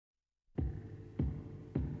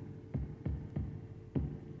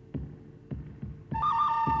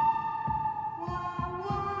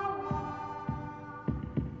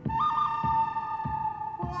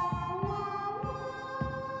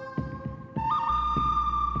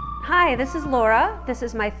Hi, this is Laura. This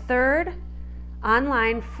is my third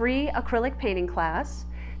online free acrylic painting class.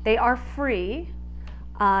 They are free.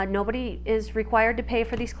 Nobody is required to pay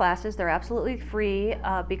for these classes. They're absolutely free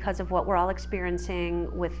because of what we're all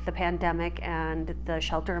experiencing with the pandemic and the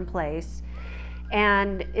shelter in place.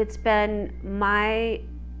 And it's been my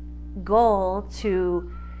goal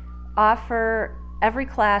to offer every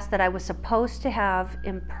class that I was supposed to have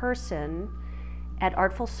in person at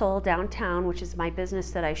Artful Soul downtown, which is my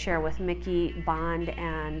business that I share with Mickey Bond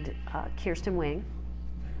and Kirsten Wing.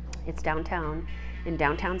 It's downtown, in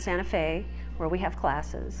downtown Santa Fe, where we have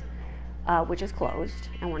classes, which is closed,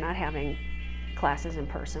 and we're not having classes in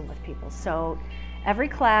person with people. So every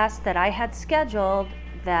class that I had scheduled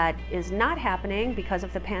that is not happening because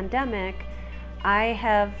of the pandemic, I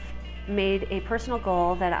have made a personal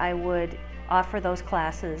goal that I would offer those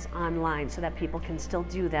classes online so that people can still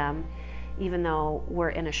do them even though we're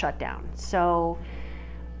in a shutdown. So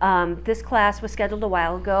this class was scheduled a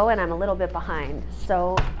while ago and I'm a little bit behind.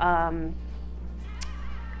 So I'm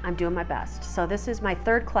doing my best. So this is my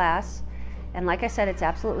third class, and like I said, it's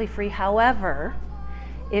absolutely free. However,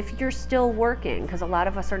 if you're still working, because a lot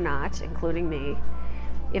of us are not, including me,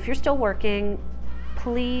 if you're still working,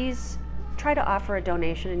 please try to offer a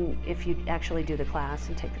donation if you actually do the class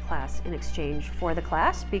and take the class in exchange for the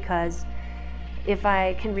class, because if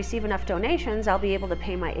I can receive enough donations, I'll be able to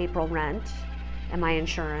pay my April rent and my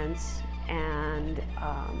insurance and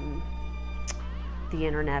the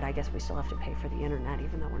internet. I guess we still have to pay for the internet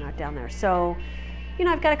even though we're not down there. So, you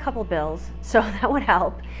know, I've got a couple bills, so that would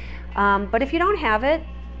help. But if you don't have it,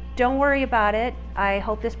 don't worry about it. I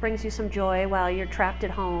hope this brings you some joy while you're trapped at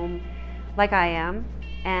home like I am.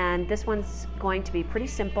 And this one's going to be pretty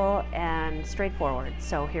simple and straightforward.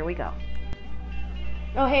 So here we go.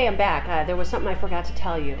 Oh, hey, I'm back. There was something I forgot to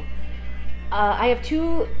tell you. I have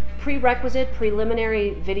two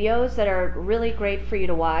preliminary videos that are really great for you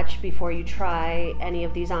to watch before you try any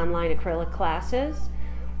of these online acrylic classes.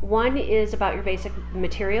 One is about your basic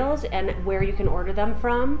materials and where you can order them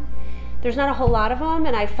from. There's not a whole lot of them,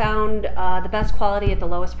 and I found the best quality at the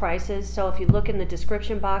lowest prices. So if you look in the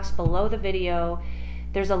description box below the video,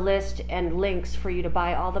 there's a list and links for you to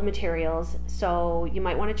buy all the materials. So you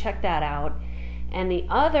might want to check that out. And the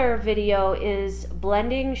other video is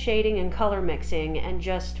blending, shading, and color mixing, and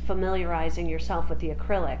just familiarizing yourself with the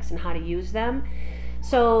acrylics and how to use them.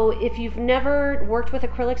 So if you've never worked with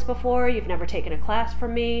acrylics before, you've never taken a class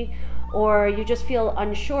from me, or you just feel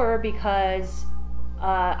unsure because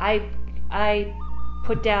I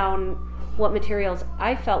put down what materials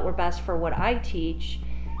I felt were best for what I teach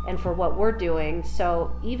and for what we're doing.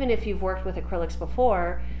 So even if you've worked with acrylics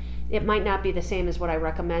before, it might not be the same as what I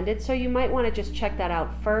recommended. So you might want to just check that out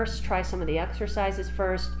first, try some of the exercises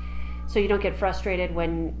first, so you don't get frustrated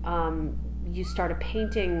when you start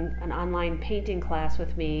an online painting class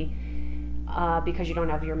with me because you don't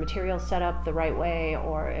have your materials set up the right way,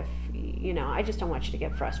 or if, you know, I just don't want you to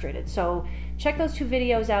get frustrated. So check those two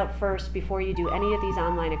videos out first before you do any of these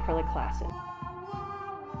online acrylic classes.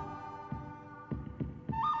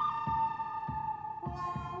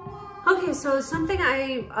 Okay, so something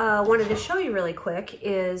I wanted to show you really quick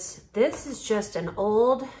is this is just an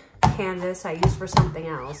old canvas I used for something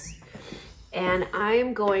else, and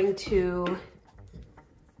I'm going to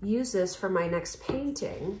use this for my next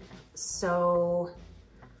painting. So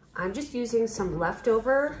I'm just using some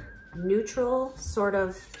leftover neutral sort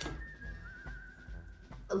of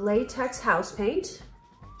latex house paint,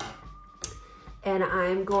 and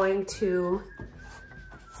I'm going to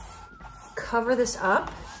cover this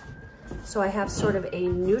up so I have sort of a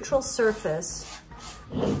neutral surface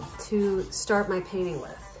to start my painting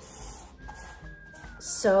with.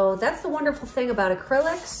 So that's the wonderful thing about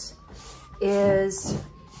acrylics, is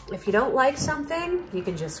if you don't like something, you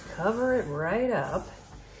can just cover it right up.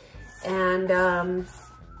 And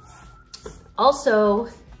also,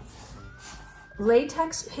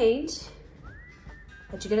 latex paint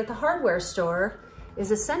that you get at the hardware store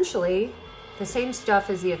is essentially the same stuff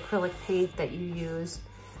as the acrylic paint that you use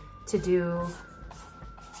to do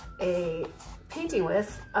a painting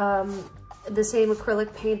with, the same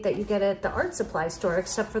acrylic paint that you get at the art supply store,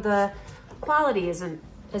 except for the quality isn't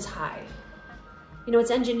as high. You know,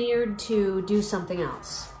 it's engineered to do something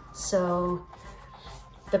else. So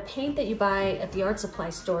the paint that you buy at the art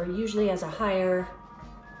supply store usually has a higher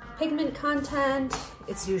pigment content.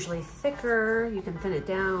 It's usually thicker. You can thin it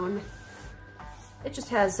down. It just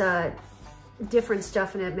has different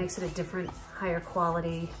stuff in it, makes it a different, higher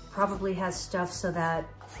quality. Probably has stuff so that,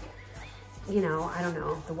 you know, I don't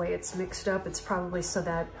know, the way it's mixed up, it's probably so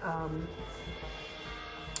that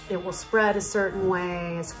it will spread a certain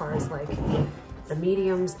way as far as like the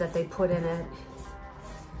mediums that they put in it.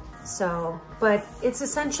 So, but it's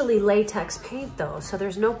essentially latex paint though, so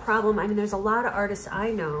there's no problem. I mean, there's a lot of artists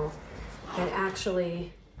I know that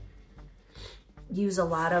actually use a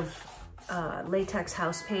lot of latex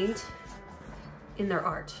house paint in their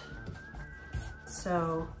art.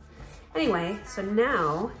 So anyway, so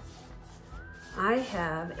now I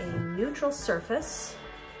have a neutral surface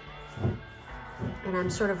and I'm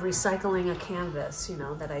sort of recycling a canvas, you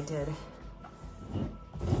know, that I did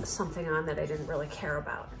something on that I didn't really care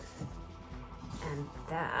about. And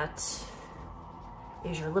that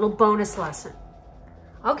is your little bonus lesson.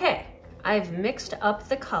 Okay, I've mixed up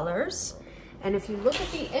the colors. And if you look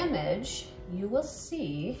at the image, you will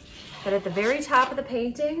see that at the very top of the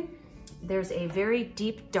painting, there's a very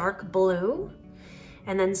deep dark blue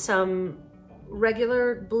and then some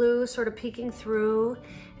regular blue sort of peeking through.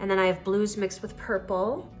 And then I have blues mixed with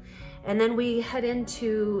purple. And then we head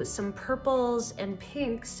into some purples and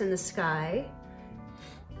pinks in the sky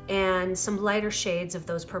and some lighter shades of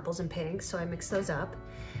those purples and pinks. So I mix those up.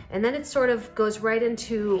 And then it sort of goes right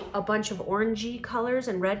into a bunch of orangey colors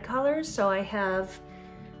and red colors. So I have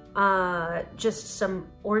just some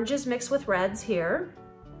oranges mixed with reds here.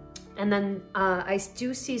 And then I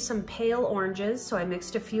do see some pale oranges, so I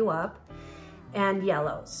mixed a few up, and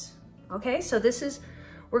yellows. Okay, so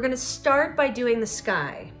we're gonna start by doing the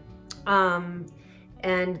sky.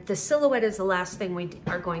 And the silhouette is the last thing we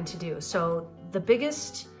are going to do. So the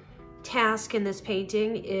biggest task in this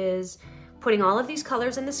painting is putting all of these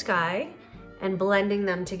colors in the sky and blending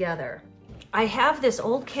them together. I have this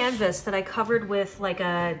old canvas that I covered with like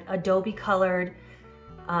a Adobe colored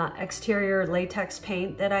exterior latex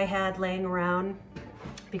paint that I had laying around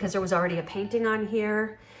because there was already a painting on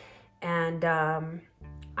here, and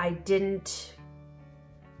I didn't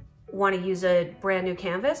want to use a brand new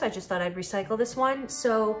canvas. I just thought I'd recycle this one.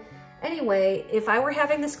 So anyway, if I were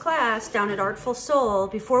having this class down at Artful Soul,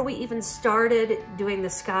 before we even started doing the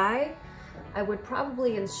sky, I would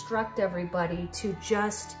probably instruct everybody to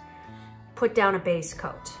just put down a base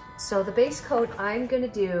coat. So the base coat I'm gonna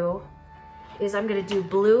do is I'm gonna do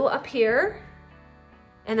blue up here,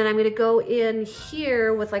 and then I'm gonna go in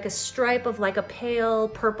here with like a stripe of like a pale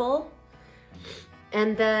purple.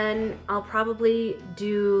 And then I'll probably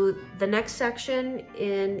do the next section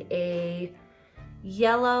in a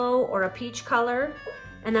yellow or a peach color.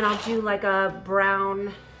 And then I'll do like a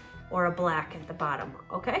brown or a black at the bottom,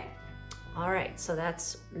 okay? All right, so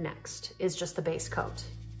that's next, is just the base coat.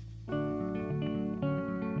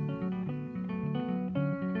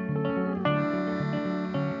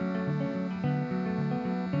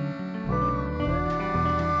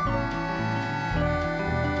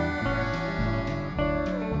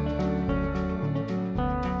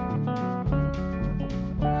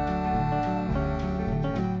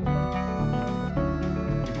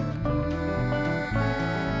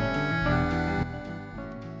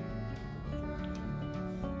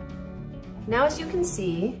 Now, as you can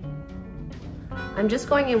see, I'm just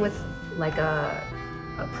going in with like a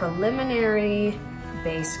preliminary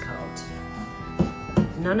base coat.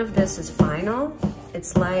 None of this is final.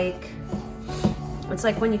 It's like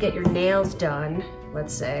when you get your nails done,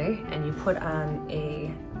 let's say, and you put on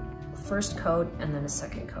a first coat and then a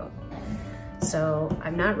second coat. So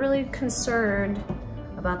I'm not really concerned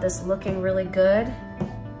about this looking really good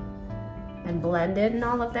and blended and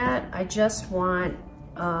all of that. I just want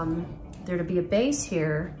there to be a base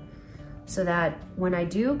here so that when I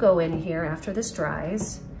do go in here after this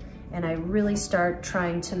dries and I really start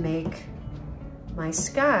trying to make my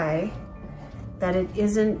sky, that it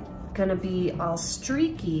isn't gonna be all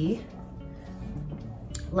streaky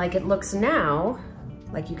like it looks now.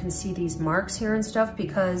 Like you can see these marks here and stuff,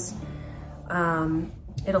 because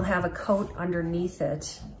it'll have a coat underneath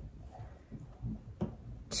it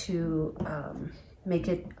to make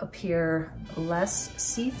it appear less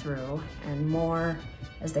see-through and more,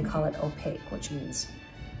 as they call it, opaque, which means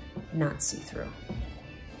not see-through.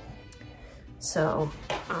 So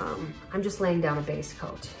I'm just laying down a base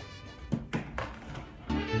coat.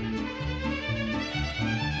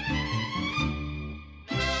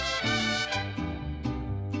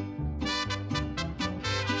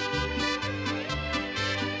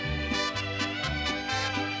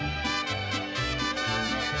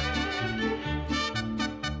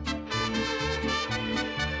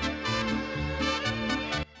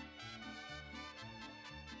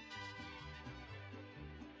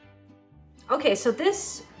 Okay, so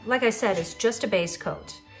this, like I said, is just a base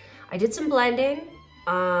coat. I did some blending.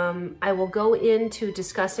 I will go into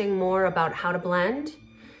discussing more about how to blend.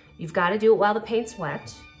 You've got to do it while the paint's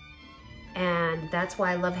wet. And that's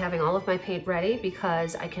why I love having all of my paint ready,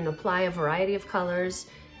 because I can apply a variety of colors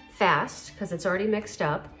fast because it's already mixed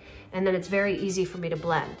up, and then it's very easy for me to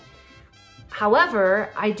blend. However,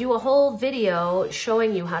 I do a whole video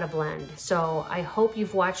showing you how to blend, so I hope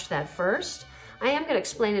you've watched that first. I am going to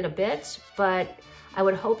explain it a bit, but I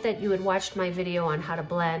would hope that you had watched my video on how to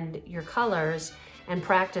blend your colors and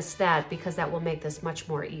practice that, because that will make this much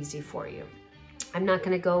more easy for you. I'm not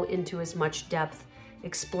going to go into as much depth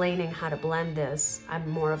explaining how to blend this. I'm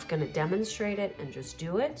more of going to demonstrate it and just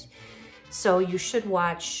do it. So you should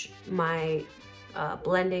watch my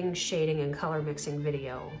blending, shading, and color mixing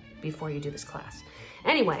video before you do this class.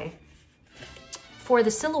 Anyway, for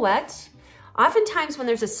the silhouette, oftentimes when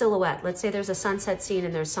there's a silhouette, let's say there's a sunset scene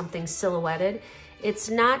and there's something silhouetted, it's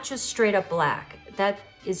not just straight up black. That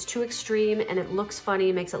is too extreme and it looks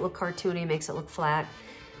funny, makes it look cartoony, makes it look flat.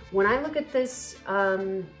 When I look at this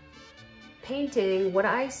painting, what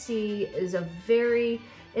I see is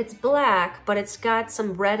it's black, but it's got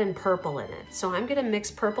some red and purple in it. So I'm gonna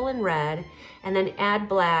mix purple and red and then add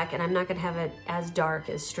black, and I'm not gonna have it as dark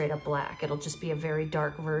as straight up black. It'll just be a very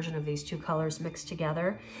dark version of these two colors mixed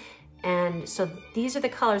together. And so these are the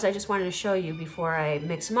colors I just wanted to show you before I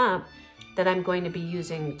mix them up that I'm going to be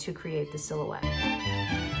using to create the silhouette.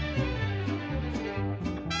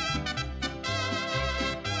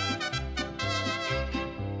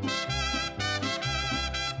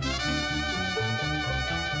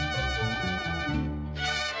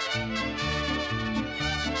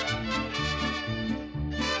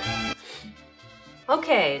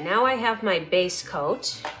 Okay, now I have my base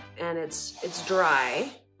coat and it's dry.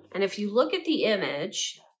 And if you look at the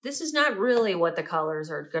image, this is not really what the colors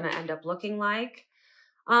are gonna end up looking like,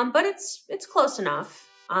 but it's close enough.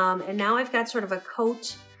 And now I've got sort of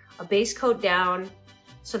a base coat down,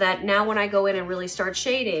 so that now when I go in and really start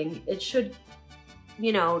shading, it should,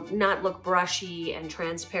 you know, not look brushy and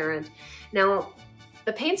transparent. Now,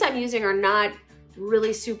 the paints I'm using are not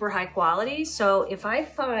really super high quality, so if I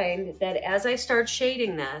find that as I start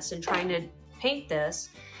shading this and trying to paint this,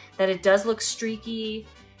 that it does look streaky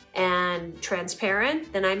and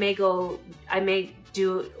transparent, then I may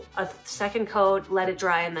do a second coat, let it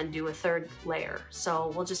dry, and then do a third layer.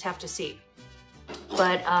 So we'll just have to see.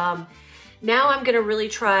 But now I'm gonna really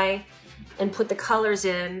try and put the colors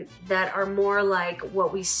in that are more like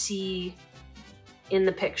what we see in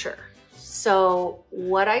the picture. So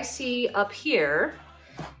what I see up here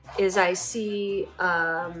is I see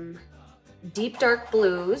deep dark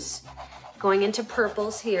blues going into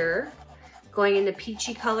purples here, going into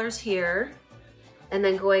peachy colors here, and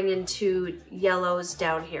then going into yellows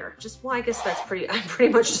down here. Well, I guess I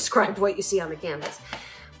pretty much described what you see on the canvas.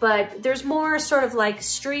 But there's more sort of like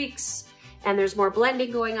streaks, and there's more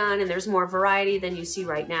blending going on, and there's more variety than you see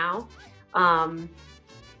right now.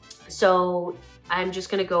 So I'm just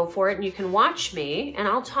gonna go for it, and you can watch me, and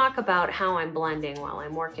I'll talk about how I'm blending while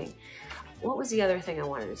I'm working. What was the other thing I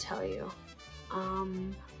wanted to tell you?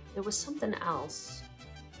 There was something else.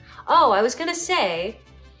 Oh, I was gonna say,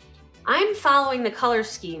 I'm following the color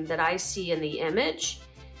scheme that I see in the image.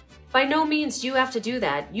 By no means do you have to do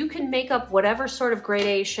that. You can make up whatever sort of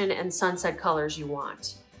gradation and sunset colors you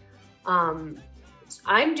want.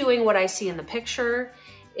 I'm doing what I see in the picture.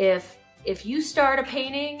 If you start a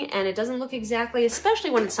painting and it doesn't look exactly, especially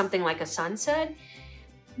when it's something like a sunset,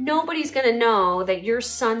 nobody's gonna know that your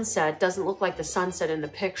sunset doesn't look like the sunset in the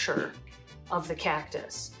picture of the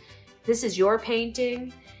cactus. This is your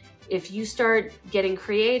painting. If you start getting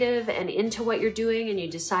creative and into what you're doing and you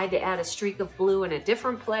decide to add a streak of blue in a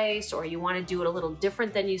different place, or you want to do it a little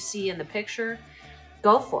different than you see in the picture,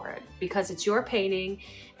 go for it, because it's your painting.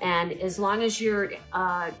 And as long as you're,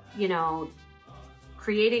 you know,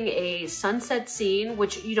 creating a sunset scene,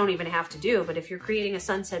 which you don't even have to do, but if you're creating a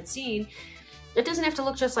sunset scene, it doesn't have to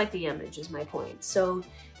look just like the image, is my point. So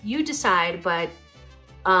you decide, but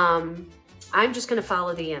I'm just gonna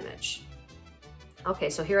follow the image.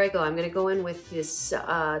 Okay, so here I go. I'm gonna go in with this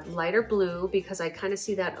lighter blue, because I kind of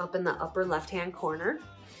see that up in the upper left-hand corner.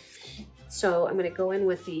 So I'm gonna go in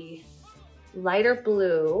with the lighter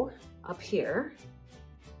blue up here,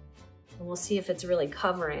 and we'll see if it's really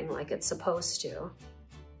covering like it's supposed to.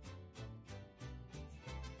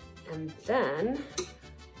 And then,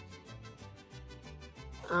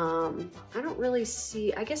 I don't really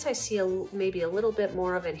see, I guess I see maybe a little bit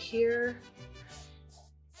more of it here.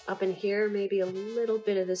 Up in here, maybe a little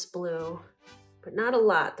bit of this blue, but not a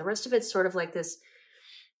lot. The rest of it's sort of like this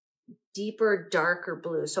deeper, darker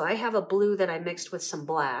blue. So I have a blue that I mixed with some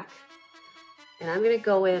black, and I'm gonna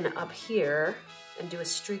go in up here and do a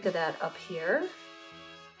streak of that up here.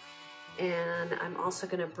 And I'm also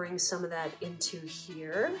gonna bring some of that into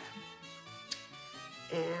here.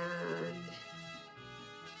 And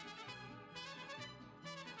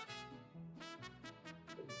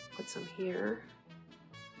put some here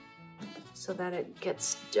so that it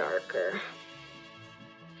gets darker.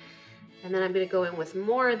 And then I'm going to go in with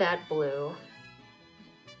more of that blue.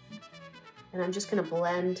 And I'm just going to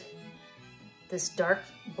blend this dark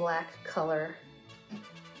black color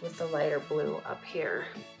with the lighter blue up here.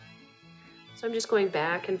 So I'm just going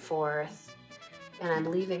back and forth, and I'm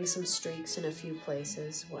leaving some streaks in a few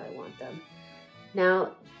places where I want them.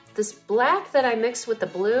 Now, this black that I mixed with the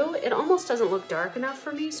blue, it almost doesn't look dark enough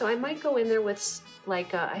for me, so I might go in there with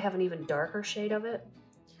like, I have an even darker shade of it.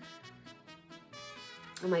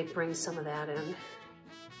 I might bring some of that in.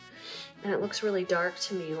 And it looks really dark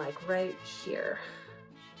to me, like right here.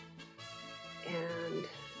 And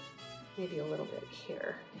maybe a little bit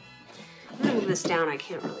here. I'm gonna move this down, I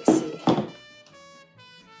can't really see.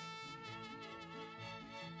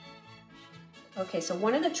 Okay, so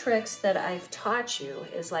one of the tricks that I've taught you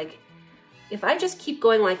is like, if I just keep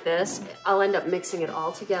going like this, I'll end up mixing it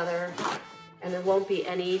all together and there won't be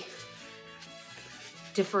any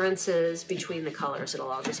differences between the colors.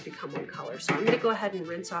 It'll all just become one color. So I'm gonna go ahead and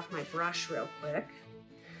rinse off my brush real quick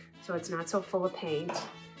so it's not so full of paint,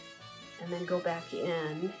 and then go back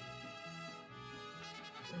in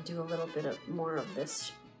and do a little bit more of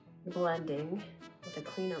this blending with a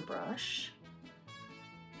cleaner brush.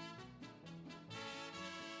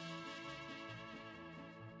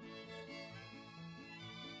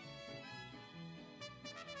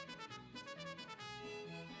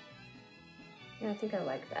 Yeah, I think I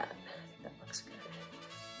like that. I think that looks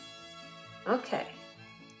good. Okay,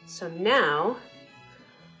 so now,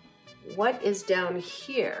 what is down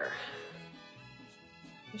here?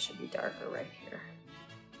 It should be darker right here.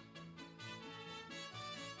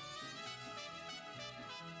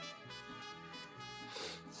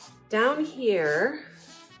 Down here,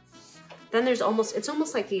 then there's almost, it's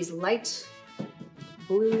almost like these light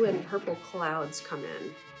blue and purple clouds come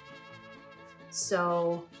in.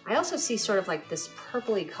 So I also see sort of like this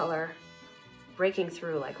purpley color breaking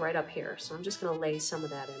through like right up here. So I'm just gonna lay some of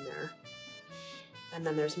that in there. And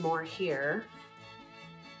then there's more here.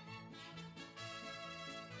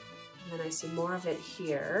 And then I see more of it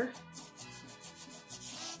here.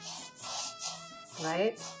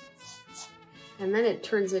 Right? And then it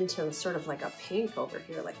turns into sort of like a pink over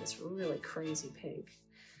here, like this really crazy pink.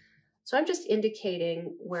 So I'm just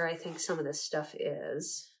indicating where I think some of this stuff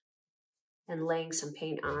is and laying some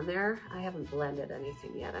paint on there. I haven't blended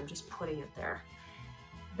anything yet. I'm just putting it there.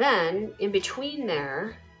 Then in between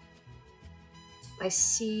there, I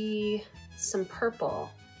see some purple.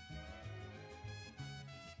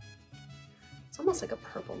 It's almost like a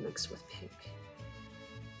purple mixed with pink.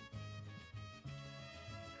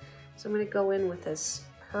 So I'm going to go in with this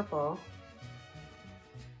purple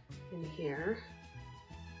in here.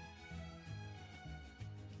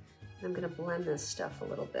 I'm going to blend this stuff a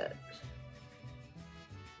little bit.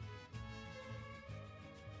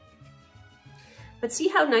 But see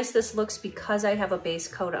how nice this looks because I have a base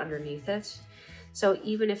coat underneath it? So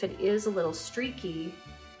even if it is a little streaky,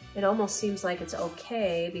 it almost seems like it's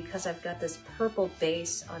okay because I've got this purple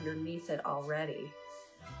base underneath it already.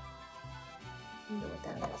 I wonder what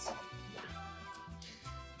that is.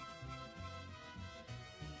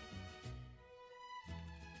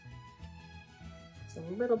 There's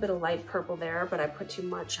a little bit of light purple there, but I put too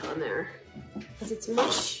much on there because it's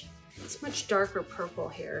much darker purple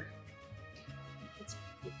here. It's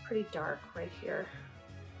pretty dark right here.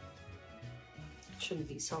 It shouldn't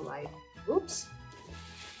be so light. Oops.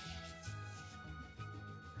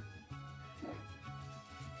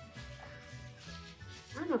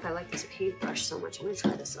 I don't know if I like this paintbrush so much. I'm gonna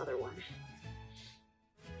try this other one.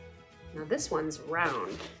 Now this one's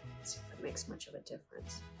round. Let's see if it makes much of a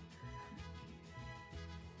difference.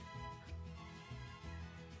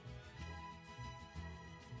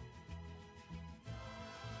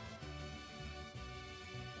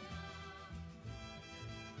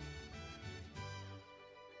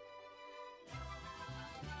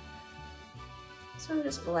 So I'm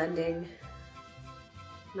just blending.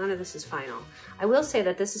 None of this is final. I will say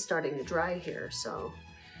that this is starting to dry here, so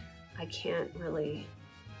I can't really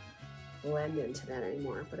blend into that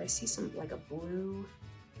anymore, but I see some, like a blue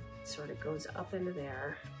sort of goes up into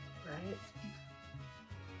there, right?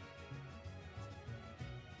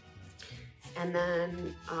 And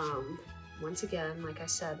then, once again, like I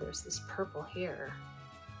said, there's this purple here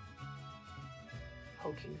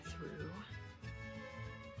poking through.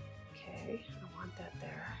 Okay, I want that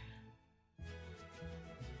there.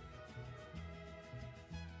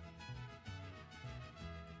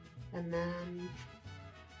 And then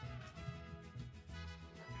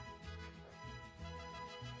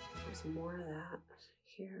some more of that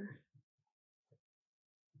here.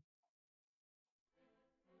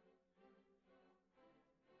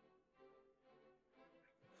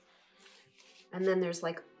 And then there's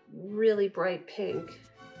like really bright pink,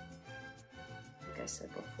 like I said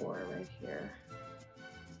before, right here.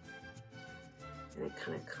 And it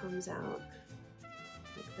kind of comes out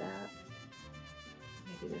like that.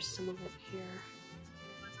 Maybe there's some of it here.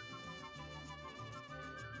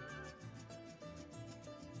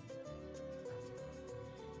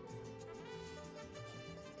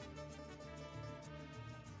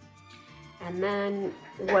 And then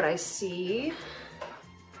what I see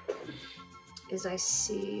is I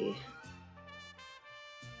see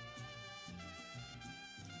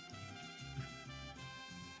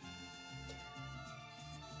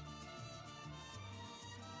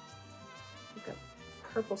like a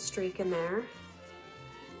purple streak in there.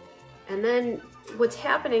 And then what's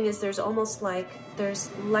happening is there's almost like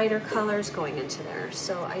there's lighter colors going into there.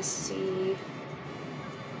 So I see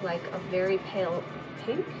like a very pale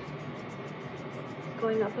pink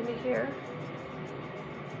going up into here.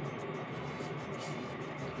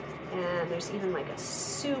 And there's even like a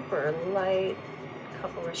super light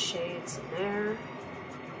couple of shades in there.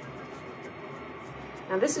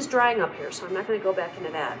 Now this is drying up here, so I'm not going to go back into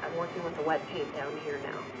that. I'm working with the wet paint down here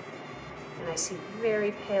now. And I see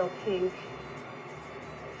very pale pink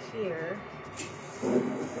here.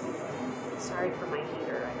 Sorry for my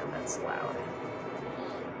heater, I know that's loud.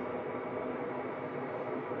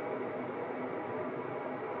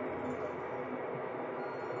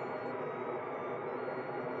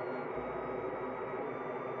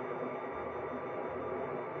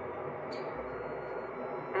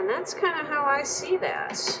 And that's kind of how I see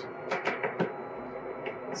that. So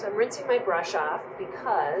I'm rinsing my brush off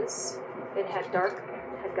because it had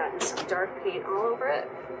gotten some dark paint all over it.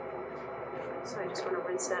 So I just want to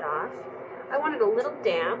rinse that off. I want it a little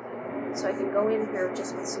damp, so I can go in here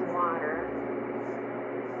just with some water.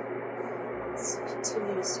 Let's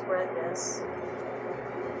continue to spread this.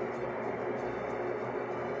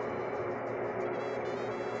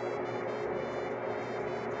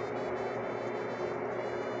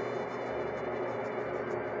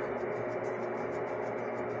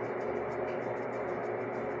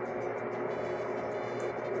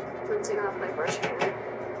 Rinsing off my brush again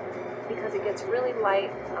because it gets really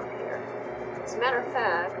light up here. As a matter of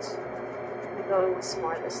fact, I'm going with some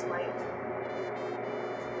more of this light.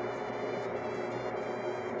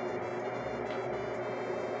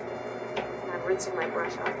 And I'm rinsing my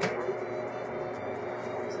brush off again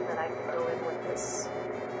so that I can go in with this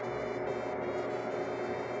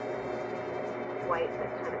white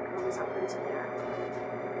that kind of comes up into there.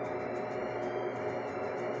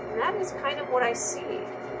 And that is kind of what I see.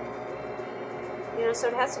 You know, so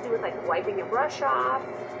it has to do with like wiping your brush off,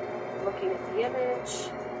 looking at the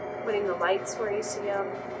image, putting the lights where you see them,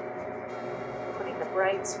 putting the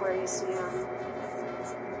brights where you see them.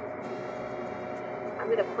 I'm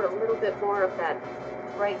going to put a little bit more of that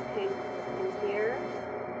bright pink in here.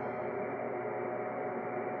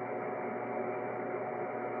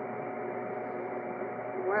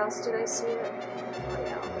 Where else did I see it? Oh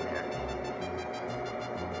yeah, over there.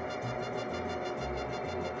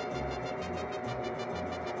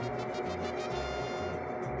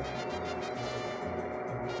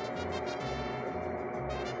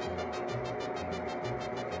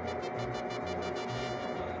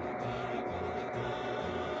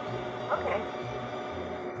 Okay,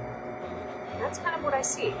 that's kind of what I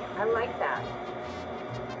see. I like that.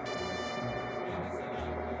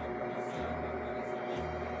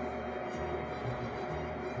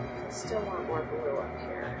 Still want more blue up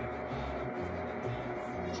here.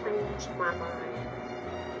 Change my mind.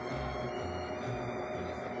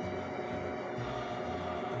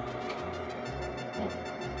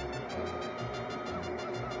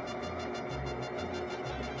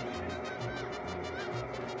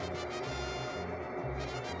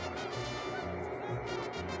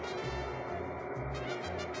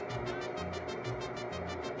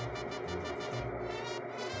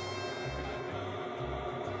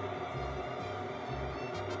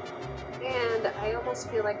 And I almost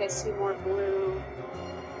feel like I see more blue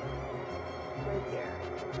right here.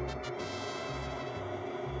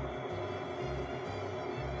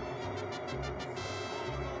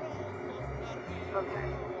 Okay.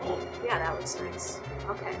 Yeah, that looks nice.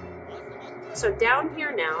 Okay. So down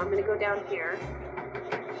here now, I'm going to go down here.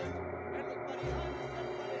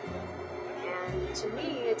 And to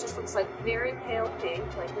me, it just looks like very pale pink,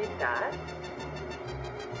 like we've got.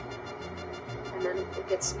 And then it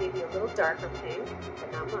gets maybe a little darker pink,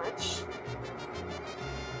 but not much.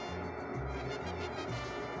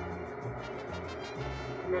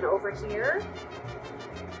 And then over here,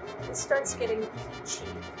 it starts getting peachy.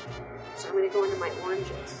 So I'm going to go into my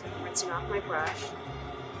oranges. I'm rinsing off my brush.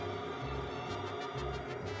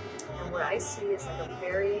 And what I see is like a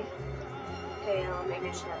very pale, maybe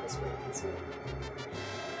I should have this one. It's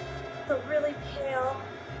a really pale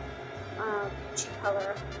peachy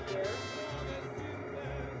color here.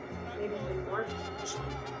 Maybe even more peachy.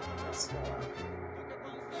 Let's go up.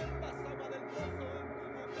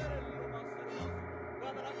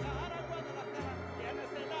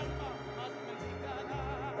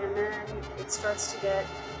 And then it starts to get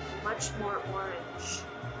much more orange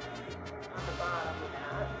on the bottom of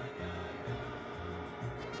that.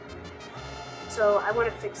 So I want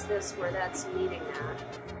to fix this where that's meeting that.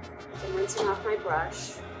 So I'm rinsing off my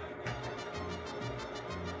brush.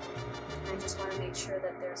 I just want to make sure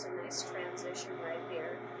that there's a nice transition right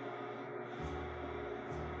here.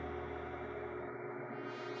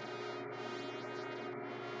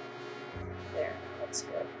 There, that looks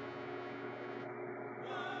good.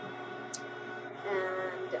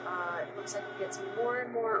 And it looks like it gets more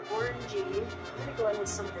and more orangey. I'm going to go in with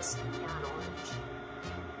some of this neon orange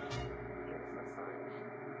here for fun.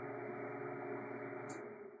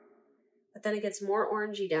 But then it gets more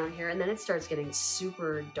orangey down here, and then it starts getting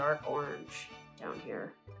super dark orange down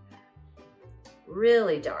here.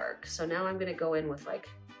 Really dark. So now I'm going to go in with like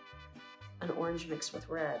an orange mixed with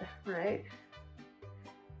red, right?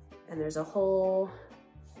 And there's a whole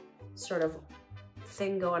sort of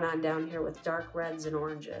thing going on down here with dark reds and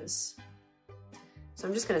oranges. So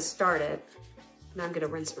I'm just going to start it. Now I'm going to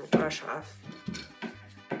rinse my brush off.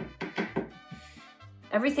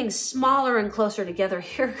 Everything's smaller and closer together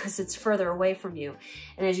here because it's further away from you.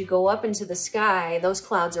 And as you go up into the sky, those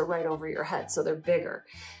clouds are right over your head, so they're bigger.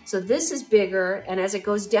 So this is bigger, and as it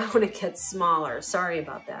goes down, it gets smaller. Sorry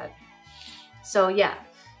about that. So yeah,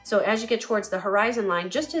 so as you get towards the horizon line,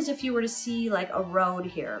 just as if you were to see like a road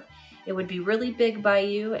here, it would be really big by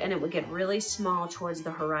you, and it would get really small towards the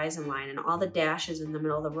horizon line, and all the dashes in the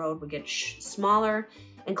middle of the road would get smaller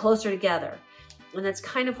and closer together. And that's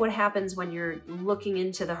kind of what happens when you're looking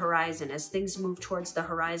into the horizon. As things move towards the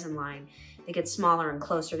horizon line, they get smaller and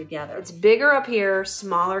closer together. It's bigger up here,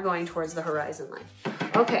 smaller going towards the horizon line.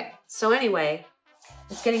 Okay, so anyway,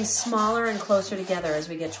 it's getting smaller and closer together as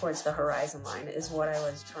we get towards the horizon line is what I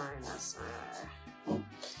was trying to say.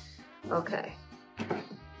 Okay.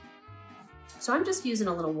 So I'm just using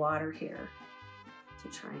a little water here to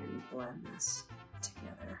try and blend this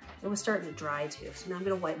together. It was starting to dry too, so now I'm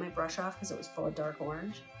going to wipe my brush off because it was full of dark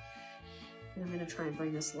orange. And I'm going to try and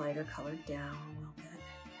bring this lighter color down a little bit.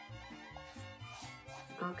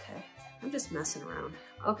 Okay, I'm just messing around.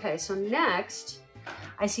 Okay, so next,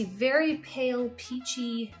 I see very pale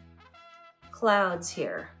peachy clouds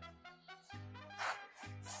here.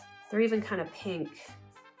 They're even kind of pink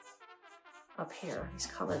up here. These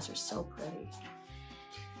colors are so pretty.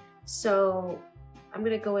 So I'm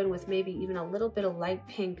going to go in with maybe even a little bit of light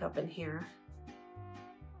pink up in here.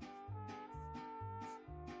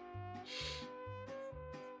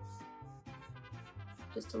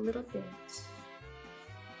 Just a little bit.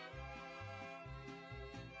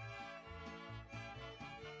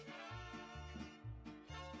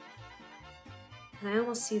 And I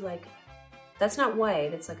almost see like, that's not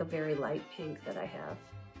white, it's like a very light pink that I have.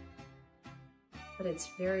 But it's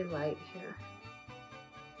very light here.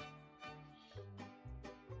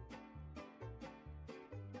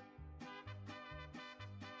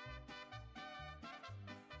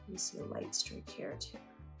 You see a light streak here too.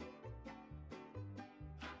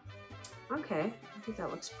 Okay, I think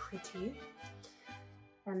that looks pretty.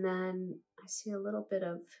 And then I see a little bit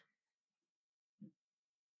of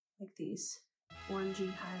like these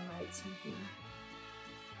orangey highlights in here.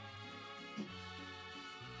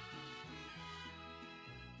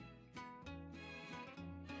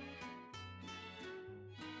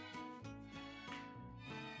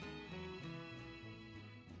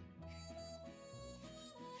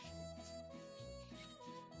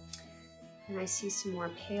 And I see some more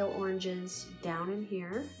pale oranges down in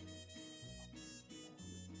here.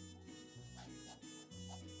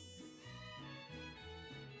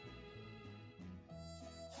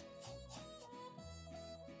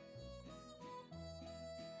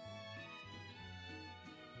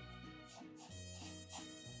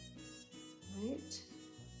 Right.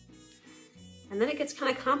 And then it gets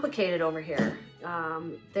kind of complicated over here.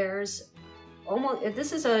 There's almost,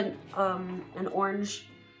 this is an orange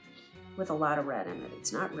with a lot of red in it.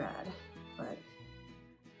 It's not red, but,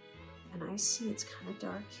 and I see it's kind of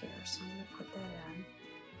dark here, so I'm going to put that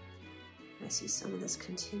in. I see some of this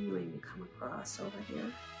continuing to come across over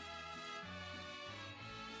here.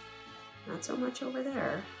 not so much over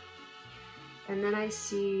there. And then I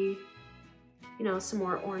see, you know, some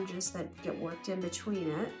more oranges that get worked in between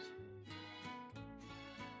it.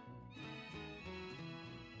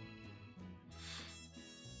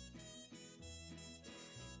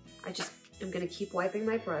 I'm gonna keep wiping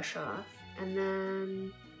my brush off, and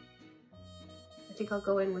then I think I'll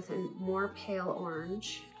go in with a more pale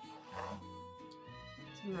orange.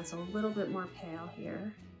 Something that's a little bit more pale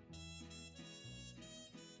here.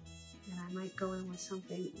 And I might go in with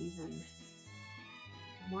something even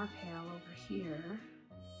more pale over here.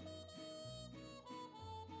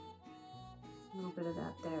 A little bit of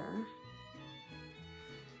that there.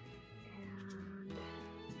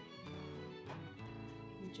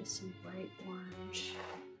 Just some bright orange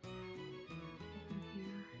in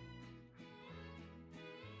here.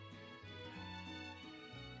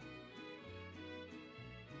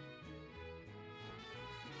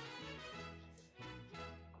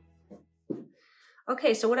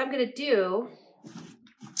 Okay, so what I'm going to do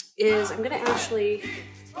is I'm going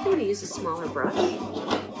to use a smaller brush. I'm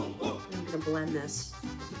going to blend this.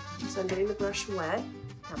 So I'm getting the brush wet.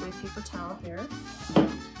 Got my paper towel here.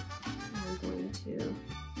 I'm going to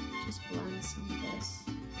just blend some of this.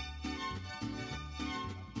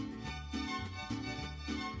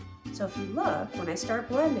 So if you look, when I start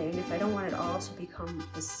blending, if I don't want it all to become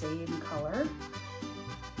the same color,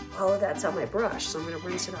 all of that's on my brush, so I'm going to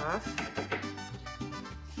rinse it off.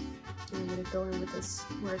 And I'm going to go in with this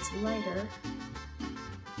where it's lighter.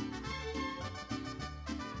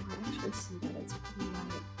 I actually see that it's pretty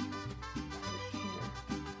light right here.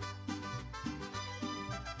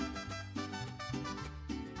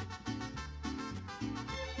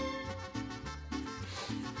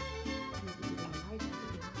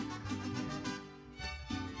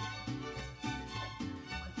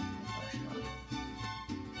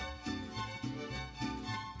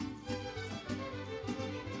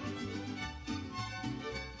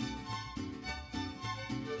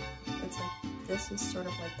 This is sort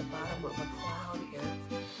of like the bottom of a cloud here.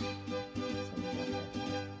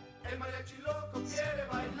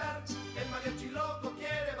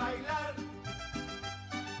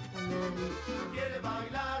 And then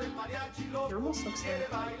it almost looks like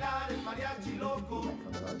a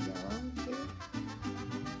little yellow here.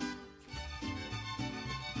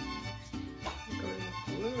 Going with a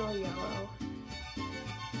little yellow.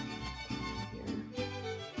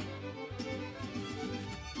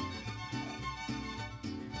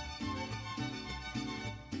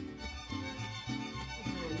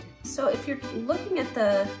 So if you're looking at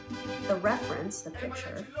the reference, the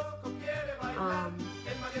picture,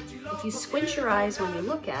 if you squint your eyes when you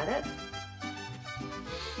look at it,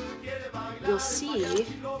 you'll see,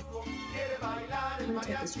 I'm going to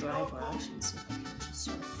take this dry brush and see if I can just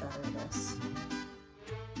sort of feather this.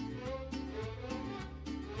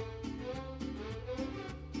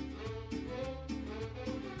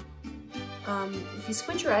 If you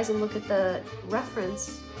squint your eyes and look at the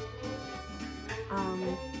reference,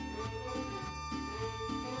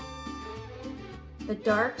 the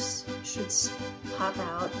darks should pop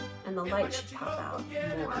out and the light should pop out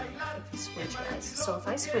more if you squint your eyes. So if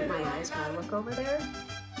I squint my eyes when I look over there,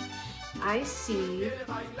 I see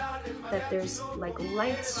that there's like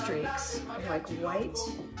light streaks, like white,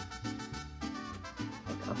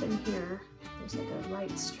 like up in here, there's like a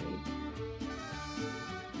light streak.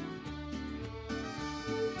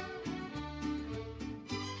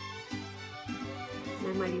 And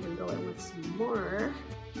I might even go in with some more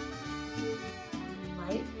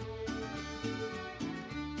light.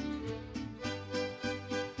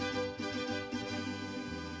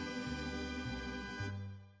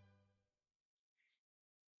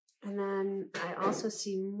 And then I also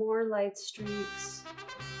see more light streaks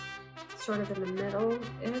sort of in the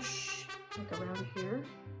middle-ish, like around here.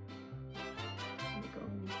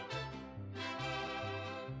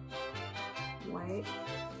 White.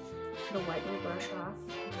 I'm gonna wipe my brush off.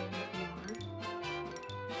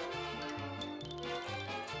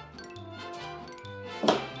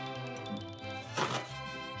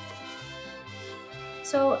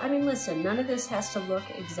 So, I mean, listen, none of this has to look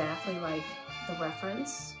exactly like the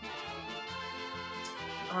reference.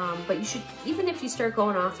 But you should, even if you start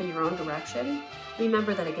going off in your own direction,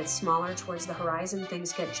 remember that it gets smaller towards the horizon,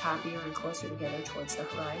 things get choppier and closer together towards the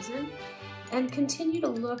horizon. And continue to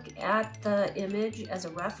look at the image as a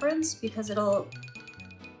reference because it'll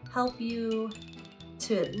help you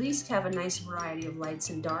to at least have a nice variety of lights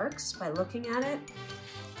and darks by looking at it.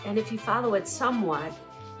 And if you follow it somewhat,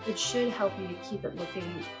 it should help you to keep it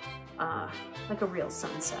looking like a real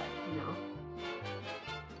sunset, you know.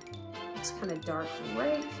 It's kind of dark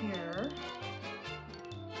right here.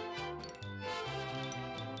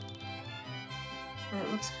 And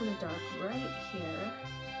it looks kind of dark right here.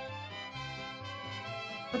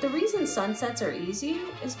 But the reason sunsets are easy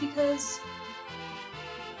is because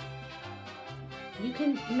you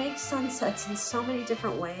can make sunsets in so many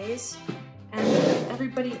different ways, and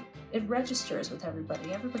it registers with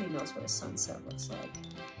everybody. Everybody knows what a sunset looks like.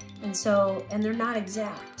 And they're not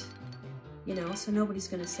exact, you know, so nobody's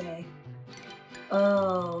gonna say,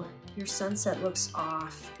 oh, your sunset looks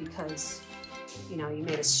off because, you know, you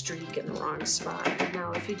made a streak in the wrong spot.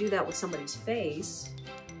 Now, if you do that with somebody's face,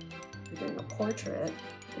 if you're doing a portrait,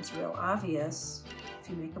 it's real obvious if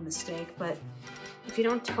you make a mistake. But if you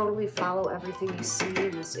don't totally follow everything you see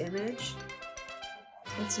in this image,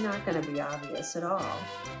 it's not going to be obvious at all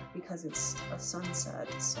because it's a sunset.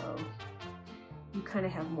 So you kind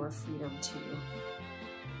of have more freedom to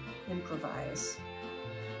improvise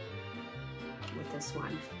with this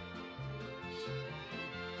one.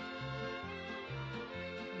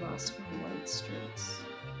 Lost my white streaks.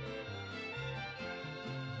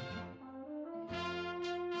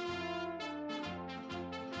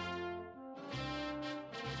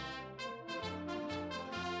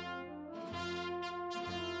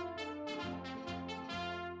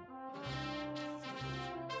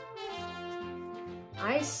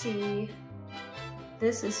 I see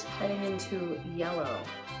this is heading into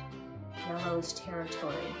yellow's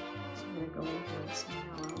territory. So I'm gonna go in here with some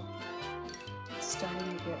yellow. It's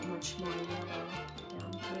starting to get much more yellow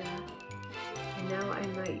down here. And now I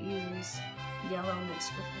might use yellow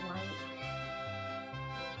mixed with white.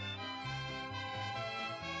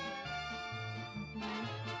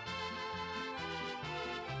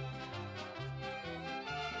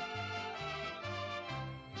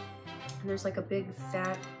 And there's like a big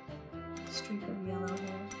fat streak of yellow here.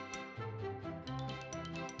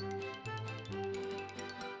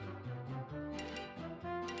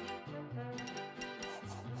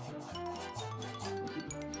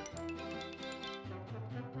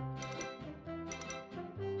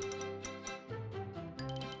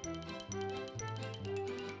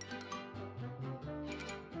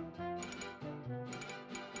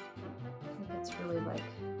 I think it's really like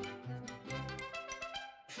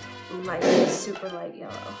light, super light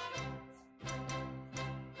yellow.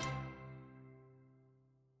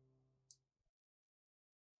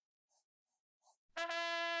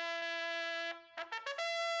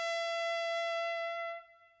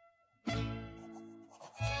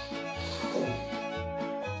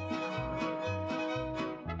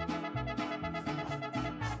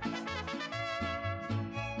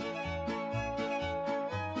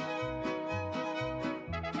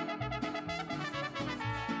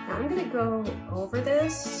 I'm gonna go over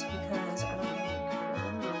this because I don't know,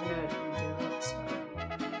 I'm gonna do it, so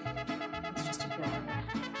let's just do that.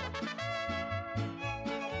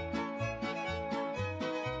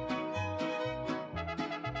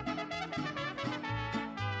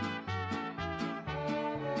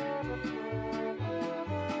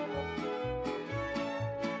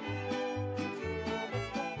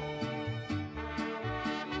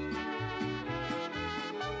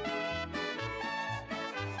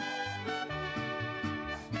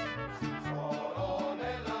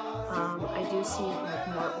 I do see like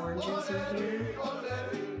more oranges in here.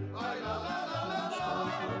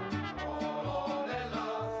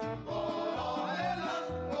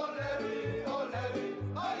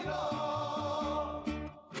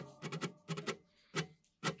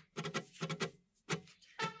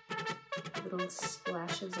 Little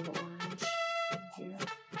splashes of orange in here.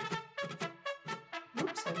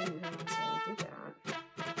 Oops, I didn't realize I did that.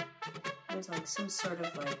 There's like some sort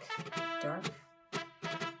of like dark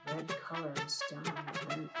red colors down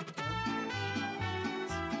here.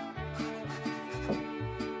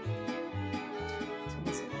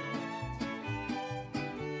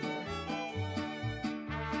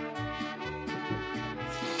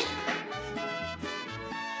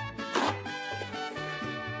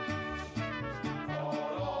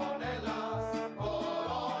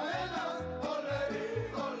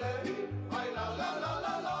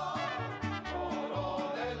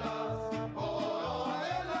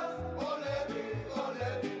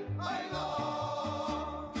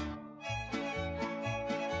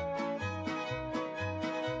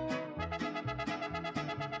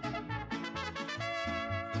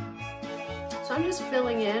 So I'm just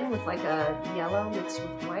filling in with like a yellow mixed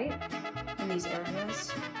with white in these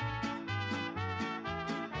areas.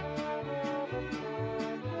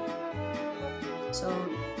 So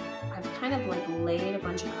I've kind of like laid a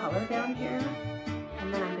bunch of color down here,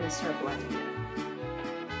 and then I'm going to start blending it.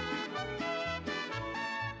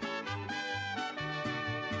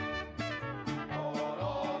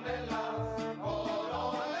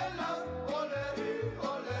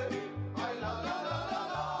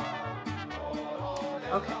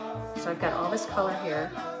 Okay, so I've got all this color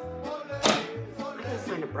here. I'm gonna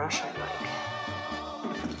find a brush I like.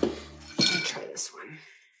 I'm gonna try this one.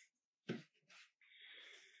 It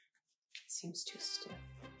seems too stiff.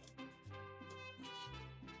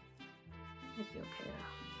 Might be okay though.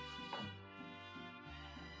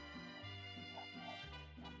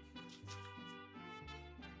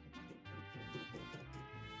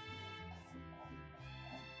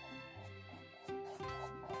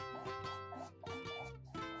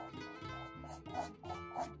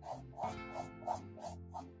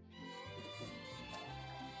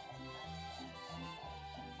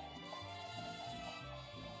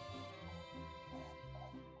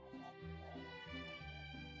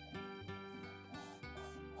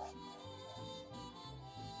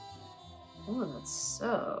 Oh, that's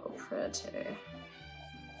so pretty.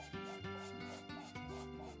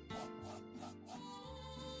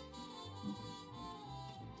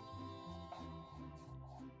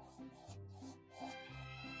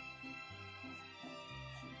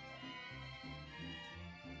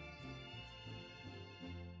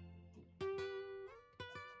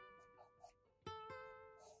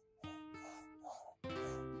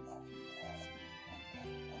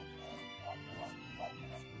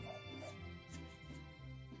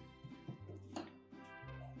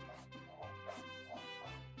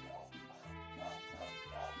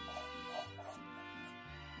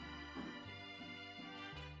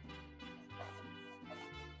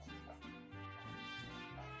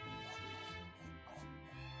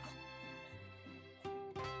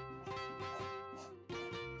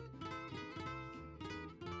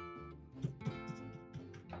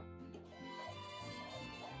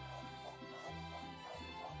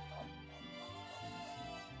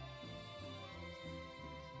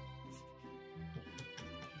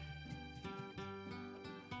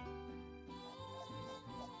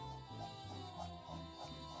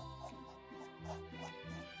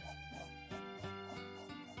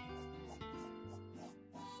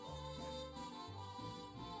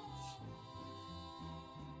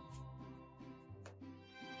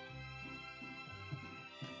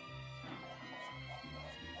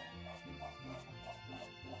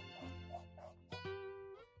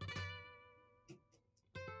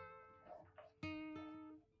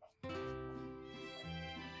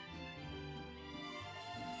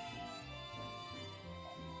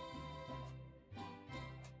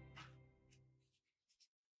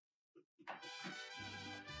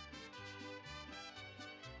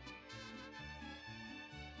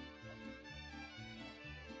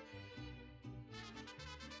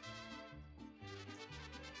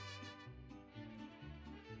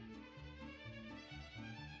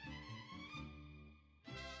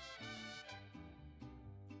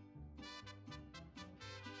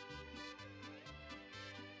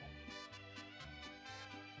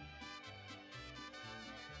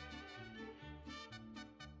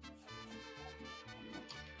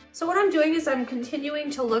 So what I'm doing is I'm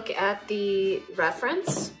continuing to look at the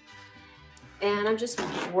reference, and I'm just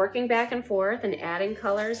working back and forth and adding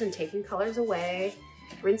colors and taking colors away,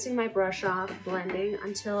 rinsing my brush off, blending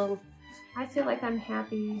until I feel like I'm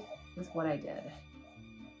happy with what I did.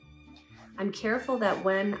 I'm careful that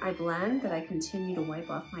when I blend that I continue to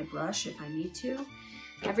wipe off my brush if I need to.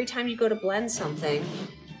 Every time you go to blend something,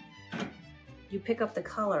 you pick up the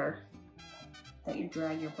color that you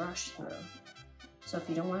drag your brush through. So if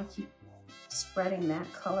you don't want to keep spreading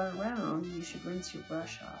that color around, you should rinse your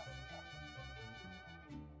brush off.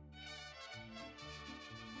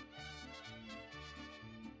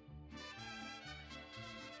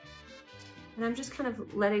 And I'm just kind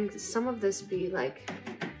of letting some of this be like,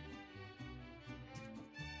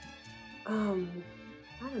 I don't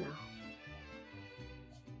know,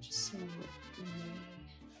 just so it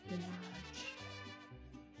may emerge.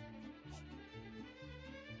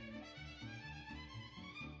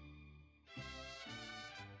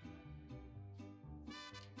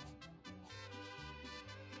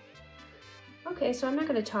 Okay, so I'm not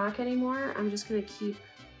going to talk anymore. I'm just going to keep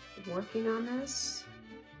working on this.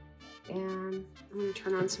 And I'm going to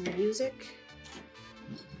turn on some music.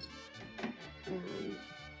 And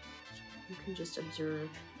you can just observe.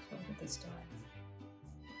 So I'll get this done.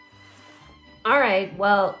 All right,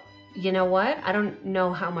 well, you know what? I don't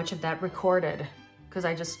know how much of that recorded because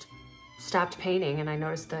I just stopped painting and I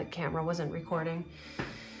noticed the camera wasn't recording.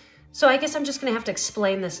 So I guess I'm just going to have to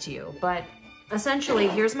explain this to you. But essentially,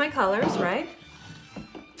 here's my colors, right?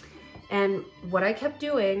 And what I kept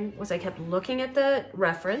doing was I kept looking at the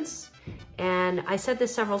reference, and I said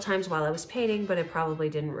this several times while I was painting, but it probably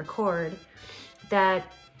didn't record,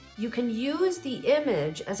 that you can use the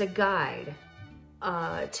image as a guide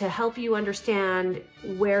to help you understand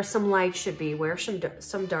where some light should be, where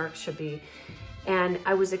some dark should be. And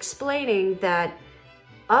I was explaining that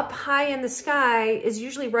up high in the sky is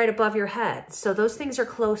usually right above your head. So those things are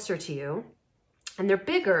closer to you and they're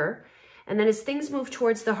bigger. And then as things move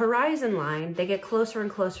towards the horizon line, they get closer and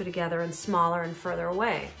closer together and smaller and further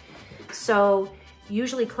away. So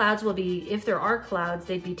usually clouds will be, if there are clouds,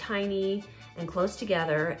 they'd be tiny and close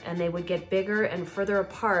together, and they would get bigger and further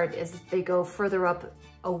apart as they go further up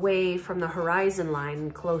away from the horizon line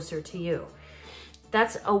and closer to you.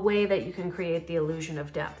 That's a way that you can create the illusion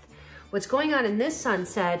of depth. What's going on in this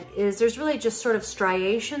sunset is there's really just sort of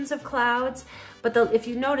striations of clouds, but if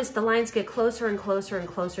you notice, the lines get closer and closer and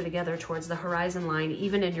closer together towards the horizon line,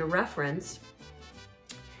 even in your reference.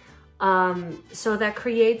 So that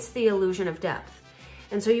creates the illusion of depth.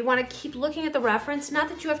 And so you want to keep looking at the reference, not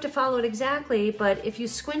that you have to follow it exactly, but if you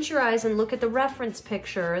squint your eyes and look at the reference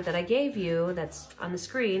picture that I gave you that's on the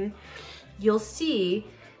screen, you'll see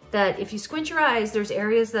that if you squint your eyes, there's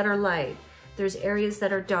areas that are light, there's areas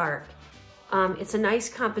that are dark. It's a nice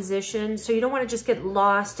composition, so you don't want to just get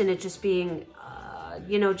lost in it just being,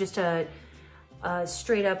 you know, just a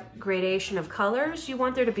straight up gradation of colors. You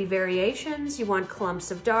want there to be variations, you want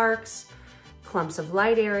clumps of darks, clumps of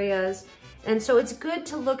light areas. And so it's good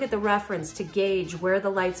to look at the reference to gauge where the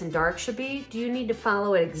lights and darks should be. Do you need to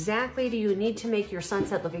follow it exactly? Do you need to make your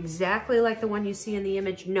sunset look exactly like the one you see in the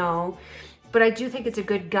image? No, but I do think it's a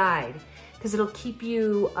good guide because it'll keep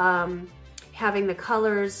you having the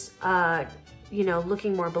colors, you know,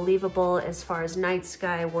 looking more believable as far as night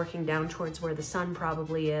sky working down towards where the sun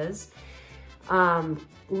probably is.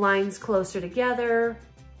 Lines closer together,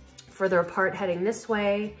 further apart heading this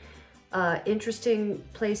way. Interesting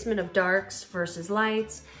placement of darks versus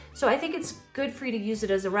lights. So I think it's good for you to use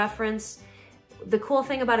it as a reference. The cool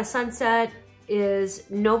thing about a sunset is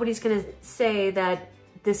nobody's gonna say that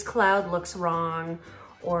this cloud looks wrong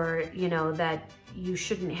or, you know, that you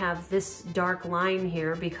shouldn't have this dark line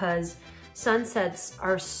here, because sunsets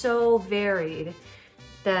are so varied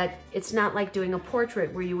that it's not like doing a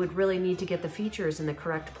portrait where you would really need to get the features in the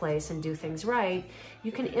correct place and do things right.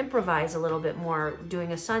 You can improvise a little bit more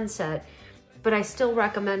doing a sunset, but I still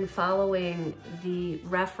recommend following the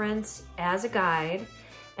reference as a guide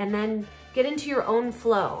and then get into your own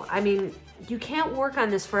flow. I mean, you can't work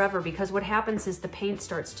on this forever because what happens is the paint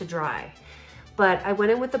starts to dry. But I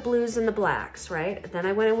went in with the blues and the blacks, right? Then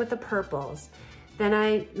I went in with the purples. Then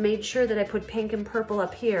I made sure that I put pink and purple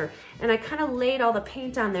up here. And I kind of laid all the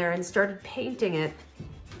paint on there and started painting it.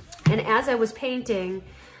 And as I was painting,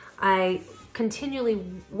 I continually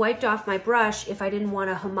wiped off my brush if I didn't want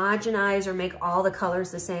to homogenize or make all the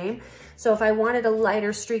colors the same. So if I wanted a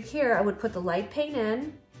lighter streak here, I would put the light paint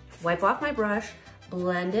in, wipe off my brush,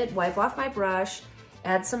 blend it, wipe off my brush,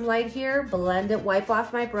 add some light here, blend it, wipe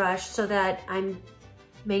off my brush, so that I'm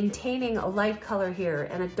maintaining a light color here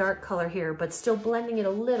and a dark color here, but still blending it a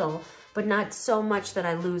little, but not so much that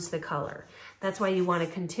I lose the color. That's why you want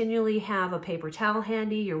to continually have a paper towel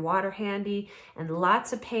handy, your water handy, and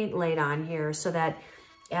lots of paint laid on here so that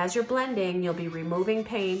as you're blending, you'll be removing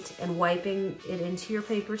paint and wiping it into your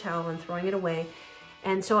paper towel and throwing it away.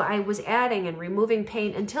 And so I was adding and removing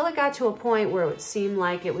paint until it got to a point where it seemed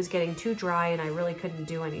like it was getting too dry and I really couldn't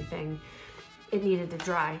do anything. It needed to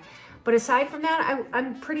dry. But aside from that,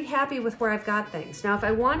 I'm pretty happy with where I've got things. Now, if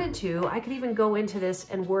I wanted to, I could even go into this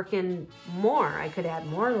and work in more. I could add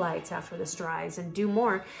more lights after this dries and do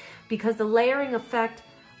more, because the layering effect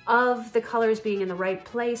of the colors being in the right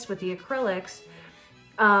place with the acrylics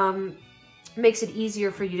makes it easier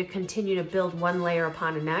for you to continue to build one layer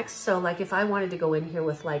upon the next. So like if I wanted to go in here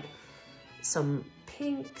with like some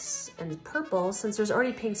pinks and purples, since there's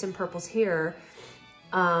already pinks and purples here,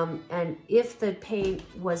 and if the paint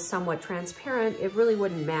was somewhat transparent, it really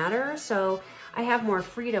wouldn't matter. So I have more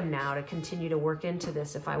freedom now to continue to work into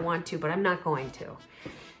this if I want to, but I'm not going to.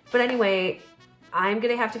 But anyway, I'm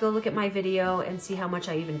gonna have to go look at my video and see how much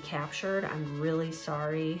I even captured. I'm really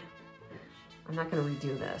sorry. I'm not gonna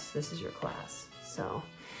redo this. This is your class. So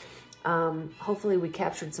hopefully we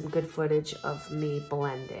captured some good footage of me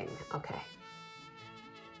blending. Okay.